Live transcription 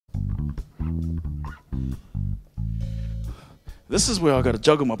This is where I got to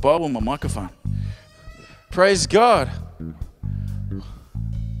juggle my Bible and my microphone. Praise God.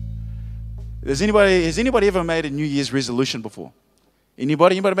 Has anybody ever made a New Year's resolution before?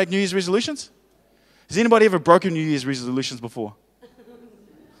 Anybody make New Year's resolutions? Has anybody ever broken New Year's resolutions before?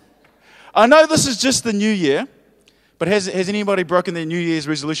 I know this is just the new year, but has anybody broken their New Year's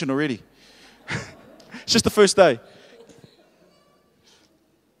resolution already? It's just the first day.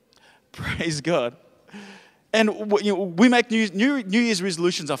 Praise God. And we make New Year's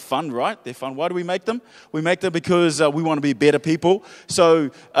resolutions are fun, right? They're fun. Why do we make them? We make them because we want to be better people.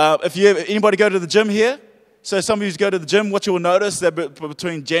 So if anybody go to the gym here, so some of you go to the gym, what you'll notice that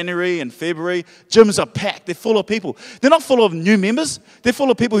between January and February, gyms are packed. They're full of people. They're not full of new members. They're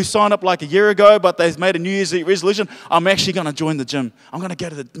full of people who signed up like a year ago, but they've made a New Year's resolution. I'm actually going to join the gym. I'm going to go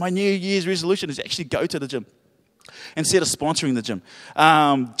to my New Year's resolution is actually go to the gym instead of sponsoring the gym.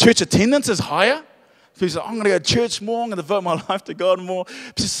 Church attendance is higher. People say, I'm going to go to church more. I'm going to devote my life to God more.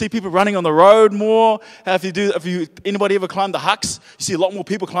 Just see people running on the road more. Anybody ever climbed the hucks? You see a lot more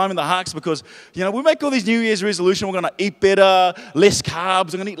people climbing the hucks because, we make all these New Year's resolutions. We're going to eat better, less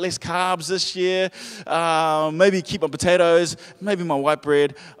carbs. I'm going to eat less carbs this year. Maybe keep my potatoes, maybe my white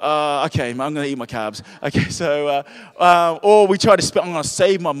bread. Okay, I'm going to eat my carbs. Okay, so, or we try to spend, I'm going to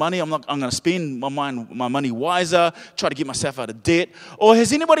save my money. I'm going to spend my money wiser, try to get myself out of debt. Or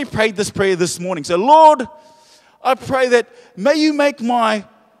has anybody prayed this prayer this morning? So, Lord, I pray that may you make my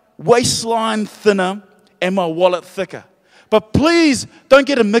waistline thinner and my wallet thicker. But please don't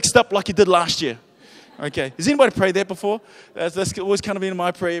get it mixed up like you did last year. Okay. Has anybody prayed that before? That's always kind of been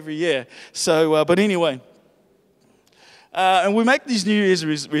my prayer every year. So, but anyway. And we make these New Year's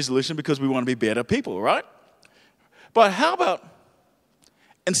resolutions because we want to be better people, right? But how about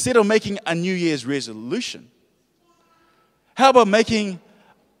instead of making a New Year's resolution, how about making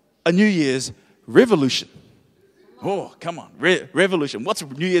a New Year's revolution? Oh, come on. Revolution. What's a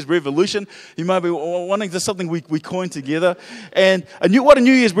New Year's revolution? You might be wondering, this is something we coined together. And what a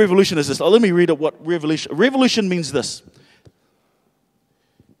New Year's revolution is this? Oh, let me read what revolution. Revolution means this.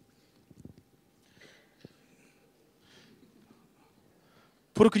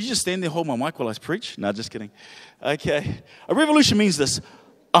 Puro, could you just stand there and hold my mic while I preach? No, just kidding. Okay. A revolution means this.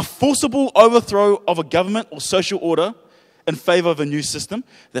 A forcible overthrow of a government or social order in favor of a new system.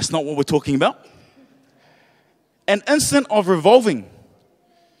 That's not what we're talking about. An instant of revolving.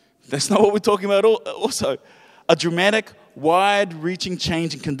 That's not what we're talking about also. A dramatic, wide-reaching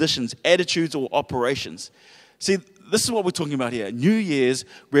change in conditions, attitudes, or operations. See, this is what we're talking about here. New Year's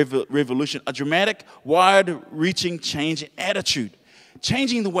revolution. A dramatic, wide-reaching change in attitude.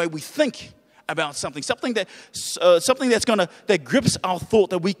 Changing the way we think about something that grips our thought,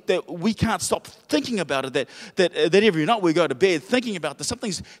 that we can't stop thinking about it, that every night we go to bed thinking about this.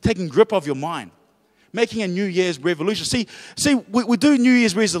 Something's taking grip of your mind, making a New Year's revolution. See, we do New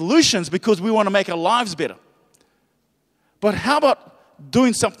Year's resolutions because we want to make our lives better. But how about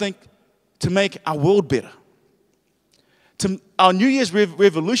doing something to make our world better? Our New Year's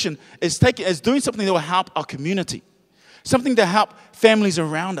revolution is doing something that will help our community, something to help families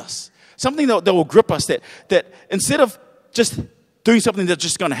around us. Something that will grip us, that instead of just doing something that's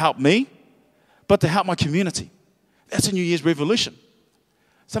just going to help me, but to help my community. That's a New Year's revolution.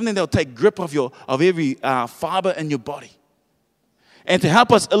 Something that will take grip of every fiber in your body. And to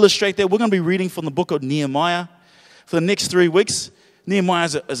help us illustrate that, we're going to be reading from the book of Nehemiah for the next 3 weeks.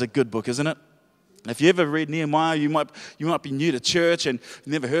 Nehemiah is a good book, isn't it? If you ever read Nehemiah, you might be new to church and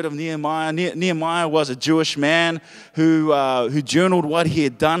you've never heard of Nehemiah. Nehemiah was a Jewish man who journaled what he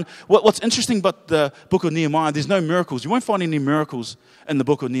had done. What's interesting about the book of Nehemiah, there's no miracles. You won't find any miracles in the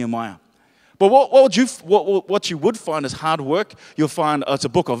book of Nehemiah. But what you would find is hard work. You'll find it's a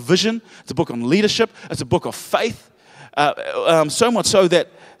book of vision. It's a book on leadership. It's a book of faith. So much so that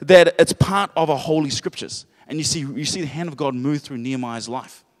it's part of our holy scriptures. And you see the hand of God move through Nehemiah's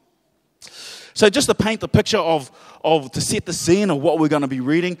life. So just to paint the picture to set the scene of what we're going to be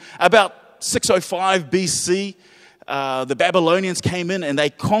reading, about 605 BC, the Babylonians came in and they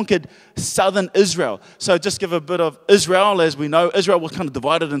conquered southern Israel. So just give a bit of Israel. As we know, Israel was kind of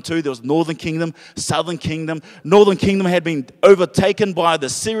divided in two. There was northern kingdom, southern kingdom. Northern kingdom had been overtaken by the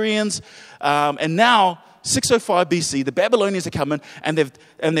Syrians. And now, 605 BC, the Babylonians are coming and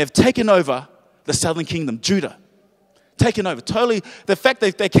they've taken over the southern kingdom, Judah. Taken over totally. The fact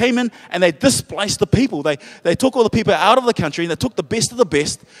that they came in and they displaced the people. They took all the people out of the country and they took the best of the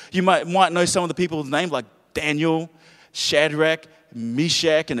best. You might know some of the people's names like Daniel, Shadrach,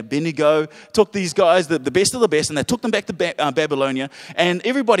 Meshach and Abednego, took these guys, the best of the best, and they took them back to Babylonia, and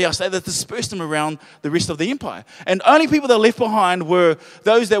everybody else, they dispersed them around the rest of the empire. And only people that were left behind were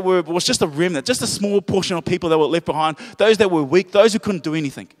those that was just a remnant, just a small portion of people that were left behind, those that were weak, those who couldn't do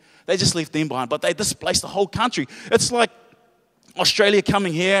anything. They just left them behind, but they displaced the whole country. It's like Australia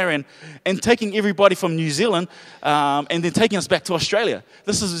coming here and taking everybody from New Zealand and then taking us back to Australia.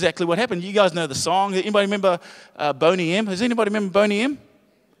 This is exactly what happened. You guys know the song. Anybody remember Boney M? Does anybody remember Boney M?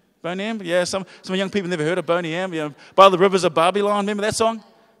 Boney M? Yeah, some young people never heard of Boney M. You know, By the Rivers of Babylon. Remember that song?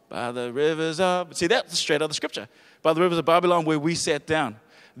 By the rivers of... See, that's straight out of the scripture. By the rivers of Babylon, where we sat down.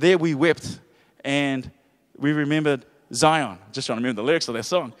 There we wept and we remembered Zion. Just trying to remember the lyrics of that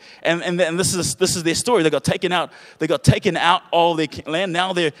song. And this is their story. They got taken out. They got taken out all their land.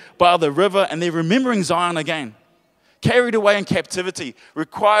 Now they're by the river and they're remembering Zion again. Carried away in captivity.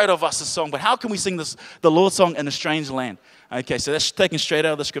 Required of us a song. But how can we sing the Lord's song in a strange land? Okay, so that's taken straight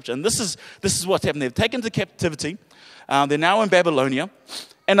out of the scripture. And this is what's happened. They've taken to captivity. They're now in Babylonia.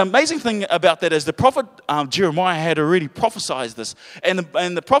 And the amazing thing about that is the prophet Jeremiah had already prophesied this. And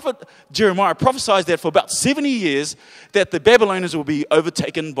the prophet Jeremiah prophesied that for about 70 years that the Babylonians will be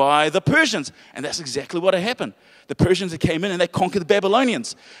overtaken by the Persians. And that's exactly what had happened. The Persians came in and they conquered the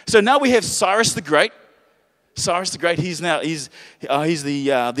Babylonians. So now we have Cyrus the Great. Cyrus the Great, he's the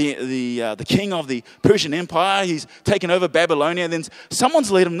king of the Persian Empire. He's taken over Babylonia. And then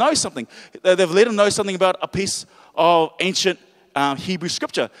someone's let him know something. They've let him know something about a piece of ancient Hebrew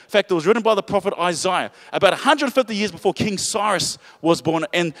scripture. In fact, it was written by the prophet Isaiah about 150 years before King Cyrus was born.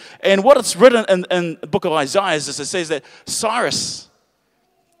 And what it's written in the book of Isaiah is this. It says that Cyrus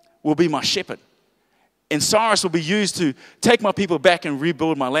will be my shepherd. And Cyrus will be used to take my people back and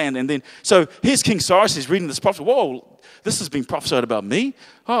rebuild my land. And then, so here's King Cyrus. He's reading this prophecy. Whoa, this has been prophesied about me?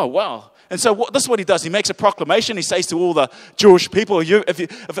 Oh, wow. And so this is what he does. He makes a proclamation. He says to all the Jewish people,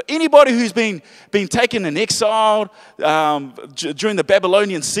 if anybody who's been taken and exiled during the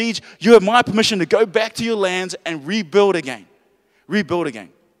Babylonian siege, you have my permission to go back to your lands and rebuild again. Rebuild again.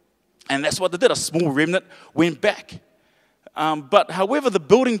 And that's what they did. A small remnant went back. But however, the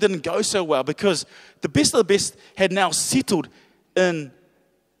building didn't go so well because the best of the best had now settled in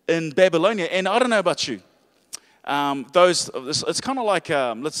Babylonia. And I don't know about you. It's kind of like,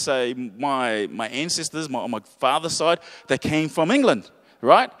 let's say, my ancestors, on my father's side, they came from England,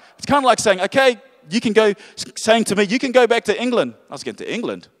 right? It's kind of like saying, okay, you can go back to England. I was getting to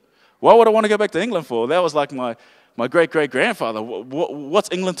England. Why would I want to go back to England for? That was like my great-great-grandfather. What's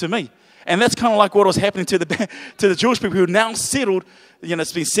England to me? And that's kind of like what was happening to the Jewish people who are now settled. You know,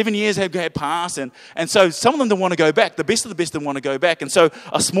 it's been 7 years have passed, and so some of them didn't want to go back. The best of the best didn't want to go back, and so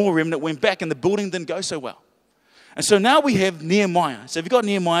a small remnant went back, and the building didn't go so well. And so now we have Nehemiah. So if you've got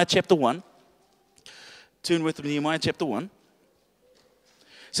Nehemiah chapter 1, turn with me to Nehemiah chapter 1.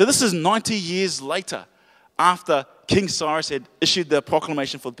 So this is 90 years later after King Cyrus had issued the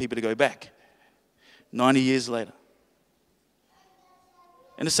proclamation for the people to go back. 90 years later.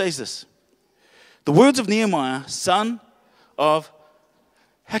 And it says this. The words of Nehemiah, son of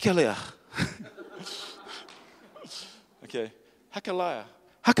Hakaliah. Okay. Hakaliah.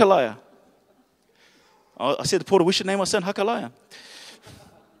 I said to Porter, we should name our son Hakaliah.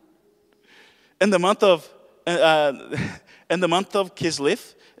 In the month of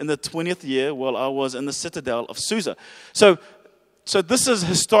Kislev, in the 20th year, while I was in the citadel of Susa. So this is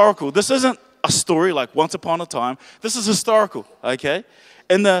historical. This isn't a story like once upon a time. This is historical, okay?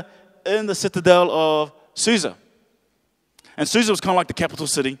 In the citadel of Susa. And Susa was kind of like the capital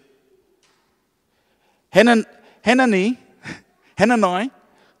city. Hanani,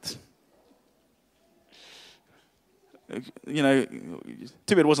 you know, too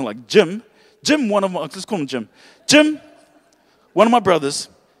bad it wasn't like Jim. Let's call him Jim. Jim, one of my brothers,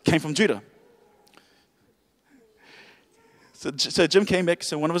 came from Judah. So Jim came back,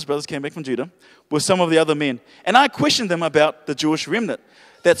 so one of his brothers came back from Judah with some of the other men. And I questioned them about the Jewish remnant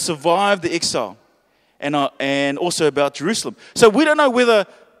that survived the exile and also about Jerusalem. So we don't know whether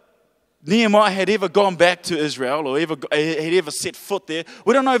Nehemiah had ever gone back to Israel or had ever set foot there.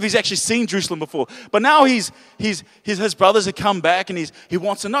 We don't know if he's actually seen Jerusalem before. But now his brothers have come back and he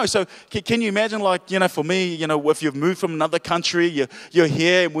wants to know. So can you imagine, like, you know, for me, you know, if you've moved from another country, you're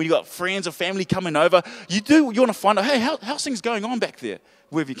here, and when you've got friends or family coming over, you want to find out, hey, how's things going on back there?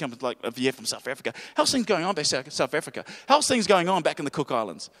 Wherever you come, like if you're from South Africa, how's things going on back in South Africa? How's things going on back in the Cook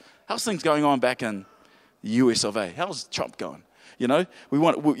Islands? How's things going on back in the US of A? How's Trump going? You know,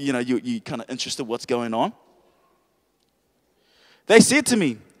 you're kind of interested in what's going on. They said to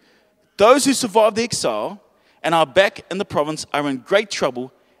me, those who survived the exile and are back in the province are in great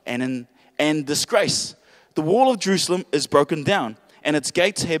trouble and disgrace. The wall of Jerusalem is broken down, and its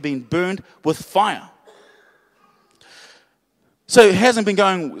gates have been burned with fire. So it hasn't been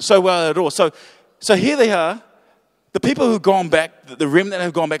going so well at all. So here they are. The people who've gone back, the remnant that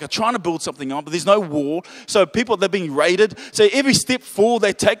have gone back, are trying to build something on, but there's no wall. So people, they're being raided. So every step forward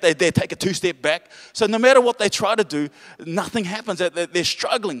they take a 2-step back. So no matter what they try to do, nothing happens. They're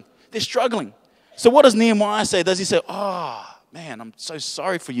struggling. They're struggling. So what does Nehemiah say? Does he say, oh, man, I'm so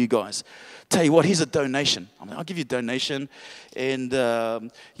sorry for you guys. Tell you what, here's a donation. I'll give you a donation. And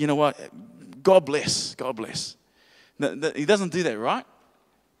you know what? God bless. God bless. He doesn't do that, right?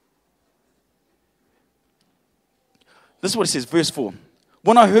 This is what it says, verse 4.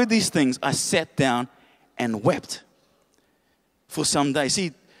 When I heard these things, I sat down and wept for some days.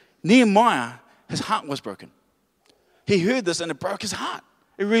 See, Nehemiah, his heart was broken. He heard this and it broke his heart.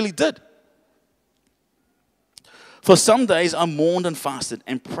 It really did. For some days I mourned and fasted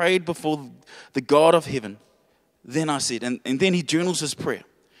and prayed before the God of heaven. Then I said, and then he journals his prayer.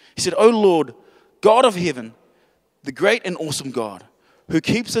 He said, O Lord, God of heaven, the great and awesome God, who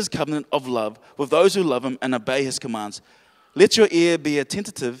keeps his covenant of love with those who love him and obey his commands. Let your ear be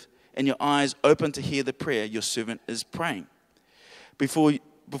attentive and your eyes open to hear the prayer your servant is praying before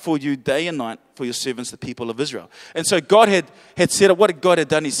you day and night for your servants, the people of Israel. And so God had set up, what God had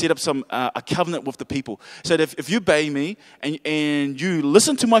done, he set up a covenant with the people. So that if you obey me and you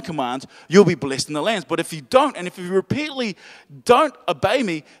listen to my commands, you'll be blessed in the lands. But if you don't, and if you repeatedly don't obey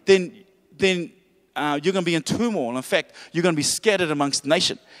me, then you're going to be in turmoil. In fact, you're going to be scattered amongst the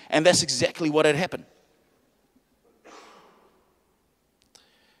nation. And that's exactly what had happened.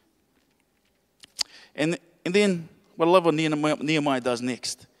 And then, what I love what Nehemiah does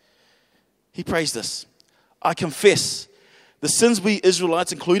next. He prays this. I confess the sins we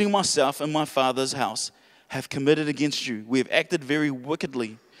Israelites, including myself and my father's house, have committed against you. We have acted very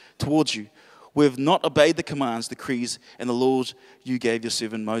wickedly towards you. We have not obeyed the commands, decrees, and the laws you gave your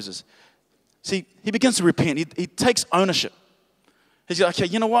servant Moses. See, he begins to repent. He takes ownership. He's like, okay,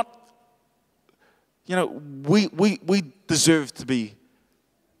 you know what? You know, we deserve to be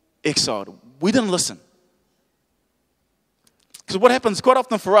exiled. We didn't listen. Because what happens quite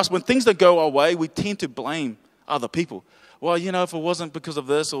often for us, when things don't go our way, we tend to blame other people. Well, you know, if it wasn't because of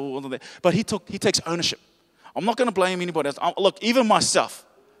this or that. But he takes ownership. I'm not going to blame anybody else. Look, even myself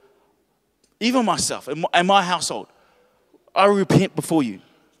and my household, I repent before you.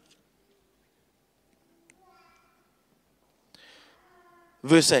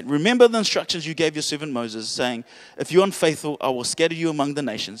 Verse 8, remember the instructions you gave your servant Moses, saying, if you're unfaithful, I will scatter you among the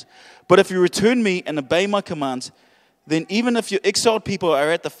nations. But if you return me and obey my commands, then even if your exiled people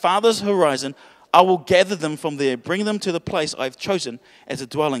are at the farthest horizon, I will gather them from there, bring them to the place I've chosen as a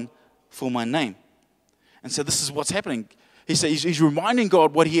dwelling for my name. And so this is what's happening. He said, he's reminding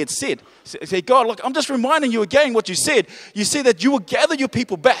God what he had said. He said, God, look, I'm just reminding you again what you said. You said that you will gather your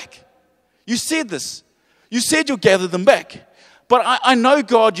people back. You said this. You said you'll gather them back. But I know,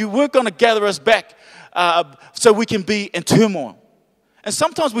 God, you weren't going to gather us back so we can be in turmoil. And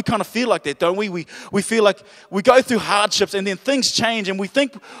sometimes we kind of feel like that, don't we? We feel like we go through hardships and then things change and we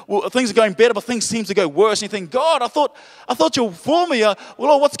think things are going better, but things seem to go worse. And you think, God, I thought you were for me.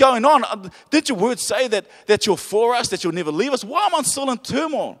 Well, what's going on? Did your word say that you're for us, that you'll never leave us? Why am I still in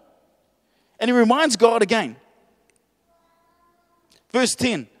turmoil? And he reminds God again. Verse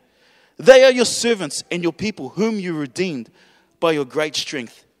 10, they are your servants and your people whom you redeemed by your great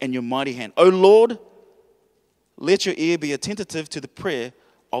strength and your mighty hand. O Lord, let your ear be attentive to the prayer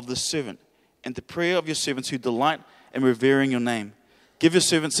of the servant and the prayer of your servants who delight in revering your name. Give your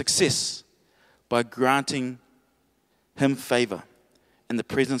servant success by granting him favor in the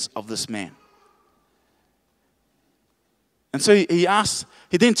presence of this man. And so he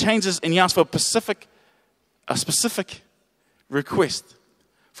then changes and he asks for a specific request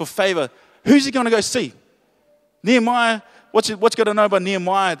for favor. Who's he going to go see? Nehemiah. What you got to know about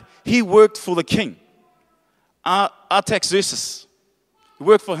Nehemiah, he worked for the king, Artaxerxes. He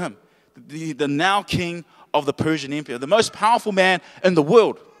worked for him, the now king of the Persian Empire, the most powerful man in the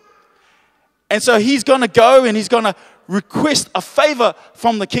world. And so he's going to go and he's going to request a favor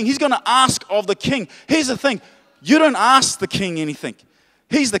from the king. He's going to ask of the king. Here's the thing. You don't ask the king anything.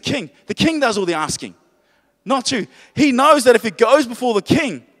 He's the king. The king does all the asking, not you. He knows that if he goes before the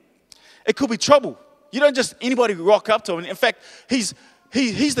king, it could be trouble. You don't just anybody rock up to him. In fact, he's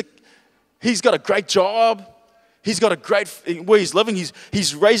got a great job. He's got a great where he's living.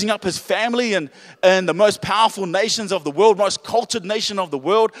 He's raising up his family and the most powerful nations of the world, most cultured nation of the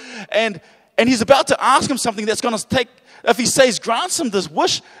world, and he's about to ask him something that's going to take. If he says grants him this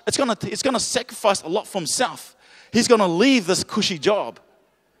wish, it's going to sacrifice a lot for himself. He's going to leave this cushy job,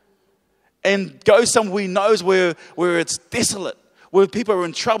 and go somewhere he knows where it's desolate, where people are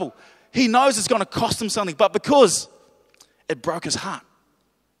in trouble. He knows it's going to cost him something, but because it broke his heart,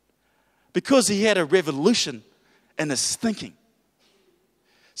 because he had a revolution in his thinking,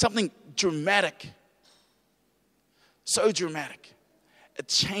 something dramatic, so dramatic, it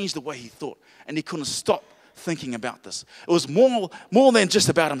changed the way he thought, and he couldn't stop thinking about this. It was more than just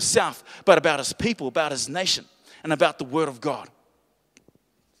about himself, but about his people, about his nation, and about the Word of God.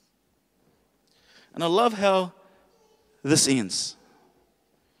 And I love how this ends.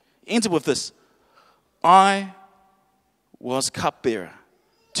 It ends with this: I was cupbearer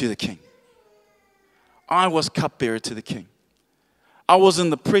to the king. I was cupbearer to the king. I was in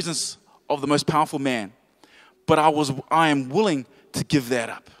the presence of the most powerful man, but I am willing to give that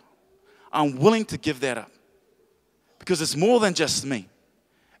up. I'm willing to give that up because it's more than just me.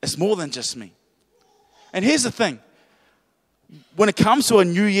 It's more than just me. And here's the thing. When it comes to a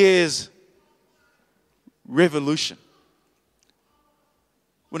New Year's revolution,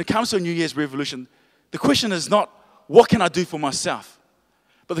 the question is not, what can I do for myself?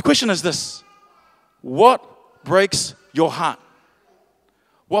 But the question is this: what breaks your heart?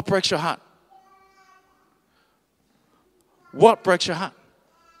 What breaks your heart? What breaks your heart?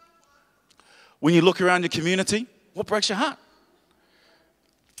 When you look around your community, what breaks your heart?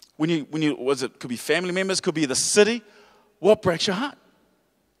 Could be family members, could be the city. What breaks your heart?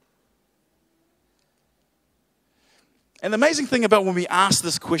 And the amazing thing about when we ask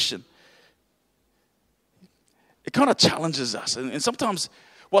this question, it kind of challenges us. And sometimes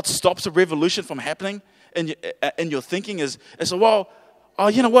what stops a revolution from happening in your thinking is well, oh,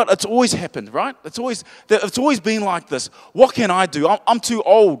 you know what? It's always happened, right? It's always been like this. What can I do? I'm too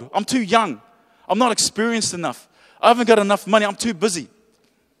old. I'm too young. I'm not experienced enough. I haven't got enough money. I'm too busy.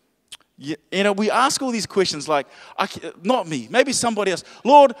 You know, we ask all these questions like, not me, maybe somebody else.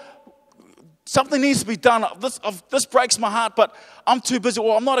 Lord, something needs to be done. This breaks my heart, but I'm too busy,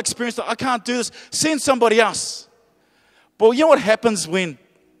 or I'm not experienced. I can't do this. Send somebody else. But you know what happens when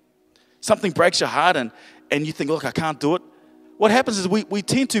something breaks your heart and you think, look, I can't do it? What happens is we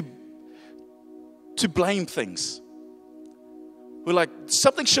tend to blame things. We're like,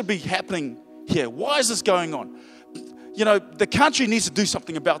 something should be happening here. Why is this going on? You know, the country needs to do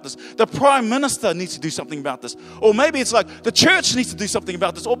something about this. The prime minister needs to do something about this. Or maybe it's like the church needs to do something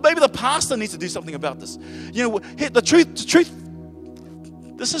about this. Or maybe the pastor needs to do something about this. You know, the truth,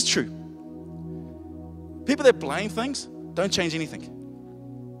 this is true. People that blame things don't change anything.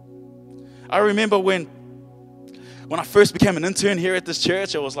 I remember when I first became an intern here at this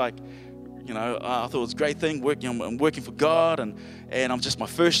church, I was like, you know, I thought it was a great thing. I'm working for God, and I'm just my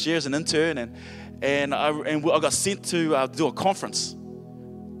first year as an intern, and I got sent to do a conference.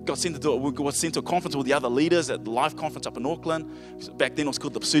 We got sent to a conference with the other leaders at the Life Conference up in Auckland. Back then it was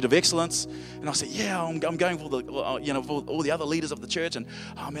called the Pursuit of Excellence. And I said, yeah, I'm going for for all the other leaders of the church. And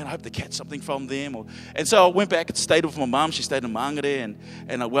oh man, I hope to catch something from them. And so I went back and stayed with my mum. She stayed in Mangere,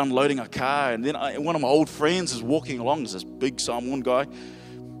 and we're unloading our car. And then one of my old friends is walking along. There's this big Samoan guy.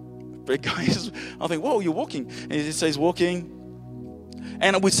 Big guy. I think, whoa, you're walking. And he says, walking.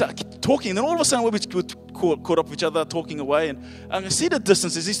 And we start talking, and then all of a sudden we caught up with each other, talking away, and I see the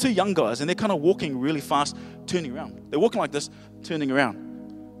distance. There's these two young guys, and they're kind of walking really fast, turning around. They're walking like this, turning around.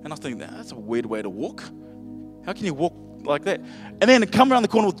 And I think, that's a weird way to walk. How can you walk like that? And then they come around the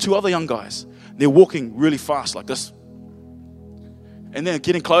corner with two other young guys. They're walking really fast like this. And then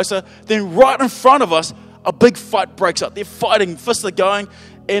getting closer. Then right in front of us, a big fight breaks out. They're fighting, fists are going,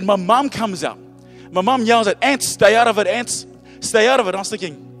 and my mum comes out. My mum yells at Ants, stay out of it, Ants. Stay out of it. I was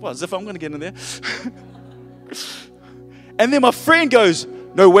thinking, what, as if I'm going to get in there? And then my friend goes,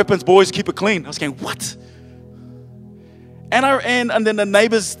 no weapons, boys, keep it clean. I was going, what? And then the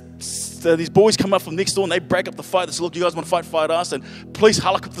neighbors, these boys come up from next door and they break up the fight. They say, look, you guys want to fight us. And police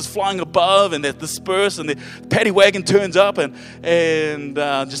helicopters flying above and they disperse and the paddy wagon turns up and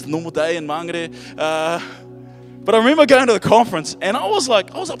just a normal day in Mangere. But I remember going to the conference and I was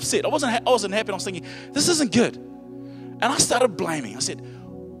upset. I wasn't happy. I was thinking, this isn't good. And I started blaming. I said,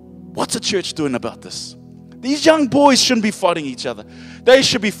 what's the church doing about this? These young boys shouldn't be fighting each other. They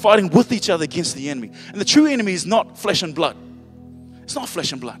should be fighting with each other against the enemy. And the true enemy is not flesh and blood. It's not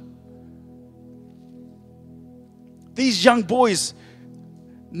flesh and blood. These young boys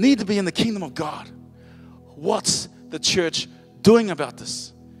need to be in the kingdom of God. What's the church doing about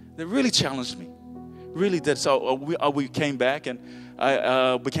this? It really challenged me. Really did. So we came back and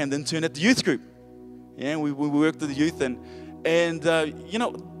I became the intern at the youth group. Yeah, we worked with the youth and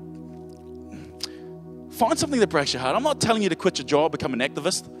find something that breaks your heart. I'm not telling you to quit your job, become an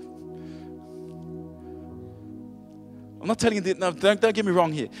activist. I'm not telling you that, no, don't get me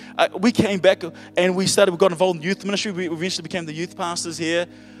wrong here. We came back and we got involved in youth ministry. We eventually became the youth pastors here.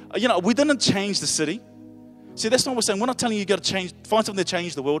 We didn't change the city. See, that's not what we're saying. We're not telling you got to find something to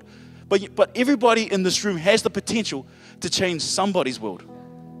change the world. But everybody in this room has the potential to change somebody's world.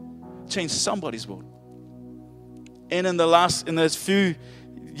 Change somebody's world. And in those few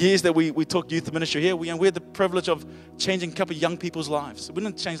years that we took youth ministry here, we had the privilege of changing a couple of young people's lives. We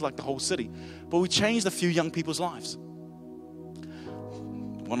didn't change like the whole city, but we changed a few young people's lives.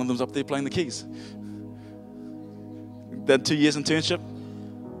 One of them's up there playing the keys. That 2 years internship.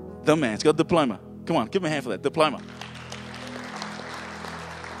 The man's got a diploma. Come on, give him a hand for that diploma.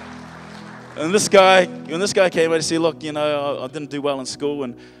 And when this guy came out and said, look, I didn't do well in school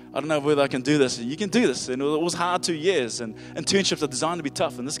and I don't know whether I can do this. And you can do this. And it was hard 2 years. And internships are designed to be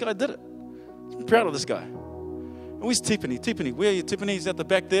tough. And this guy did it. I'm proud of this guy. And where's Tiffany? Tiffany, where are you? Tiffany's at the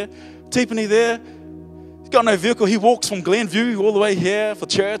back there. Tiffany there. He's got no vehicle. He walks from Glenview all the way here for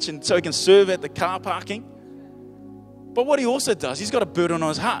church and so he can serve at the car parking. But what he also does, he's got a burden on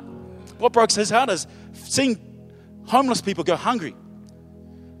his heart. What breaks his heart is seeing homeless people go hungry.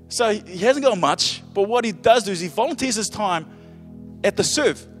 So he hasn't got much, but what he does do is he volunteers his time at the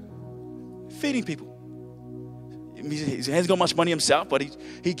serve, feeding people. He hasn't got much money himself, but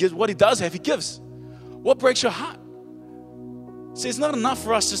he gives what he does have, he gives. What breaks your heart? See, it's not enough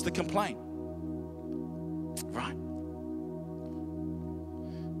for us just to complain. Right?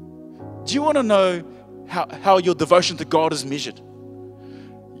 Do you want to know how your devotion to God is measured?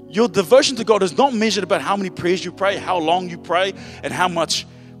 Your devotion to God is not measured about how many prayers you pray, how long you pray, and how much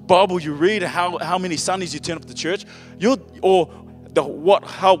Bible you read, and how many Sundays you turn up to church.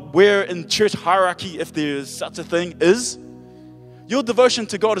 Where in church hierarchy, if there is such a thing, is. Your devotion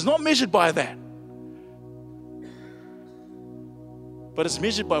to God is not measured by that. But it's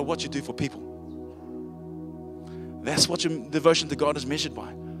measured by what you do for people. That's what your devotion to God is measured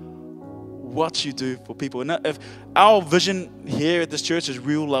by. What you do for people. And if our vision here at this church is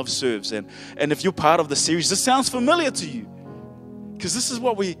Real Love Serves, and if you're part of the series, this sounds familiar to you. Because this is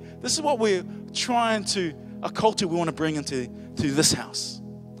what we're trying to, a culture we want to bring into this house.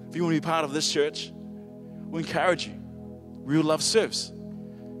 If you want to be part of this church, we encourage you. Real Love Serves.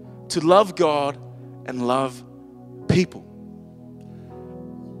 To love God and love people.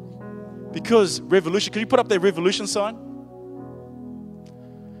 Because revolution, can you put up that revolution sign?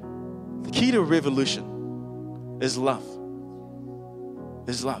 The key to revolution is love.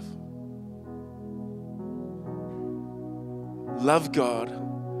 Is love. Love God,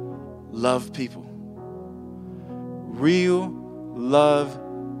 love people. Real love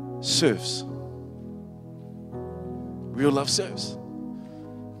serves. Real love serves.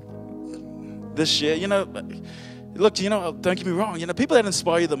 This year, look, don't get me wrong. People that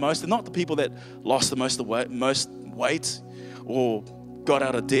inspire you the most, they're not the people that lost the most weight or got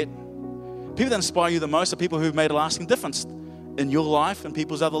out of debt. People that inspire you the most are people who've made a lasting difference in your life and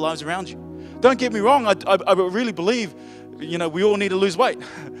people's other lives around you. Don't get me wrong. I really believe, we all need to lose weight,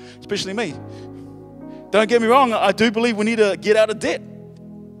 especially me. Don't get me wrong. I do believe we need to get out of debt.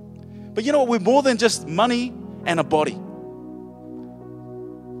 But you know what? We're more than just money and a body.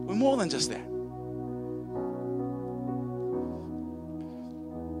 We're more than just that.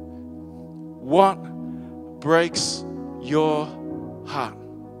 What breaks your heart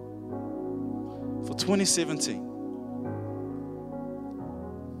for 2017?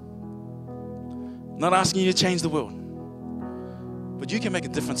 Not asking you to change the world, but you can make a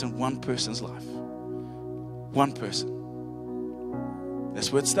difference in one person's life. One person.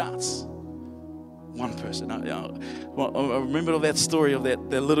 That's where it starts. One person. I remember that story of that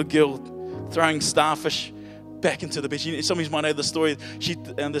little girl throwing starfish back into the beach. Some of you might know the story.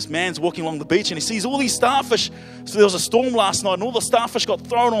 This man's walking along the beach and he sees all these starfish. So there was a storm last night and all the starfish got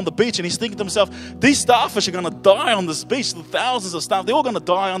thrown on the beach, and he's thinking to himself, these starfish are going to die on this beach. The thousands of starfish, they're all going to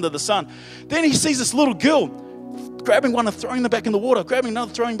die under the sun. Then he sees this little girl grabbing one and throwing them back in the water, grabbing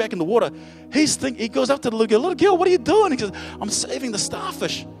another, throwing back in the water. He goes up to the little girl, what are you doing? He goes, I'm saving the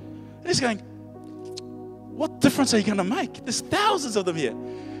starfish. And he's going, what difference are you going to make? There's thousands of them here.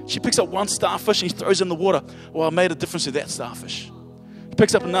 She picks up one starfish and he throws it in the water. Well, I made a difference to that starfish. He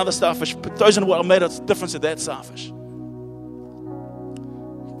picks up another starfish, throws it in the water. I made a difference to that starfish.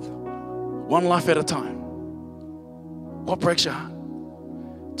 One life at a time. What breaks your heart?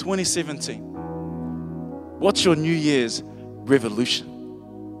 2017. What's your New Year's revolution?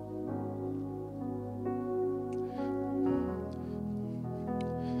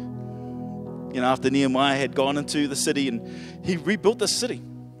 After Nehemiah had gone into the city and he rebuilt the city.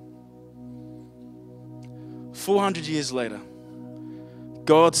 400 years later,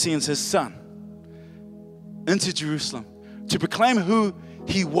 God sends his son into Jerusalem to proclaim who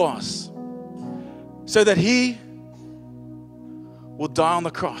he was, so that he will die on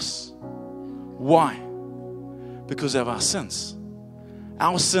the cross. Why? Because of our sins.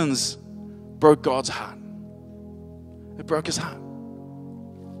 Our sins broke God's heart. It broke his heart.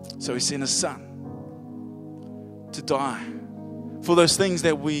 So he sent his son to die for those things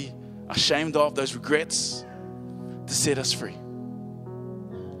that we are ashamed of, those regrets, to set us free.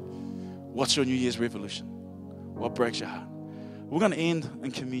 What's your New Year's resolution? What breaks your heart? We're going to end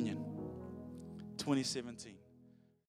in communion 2017.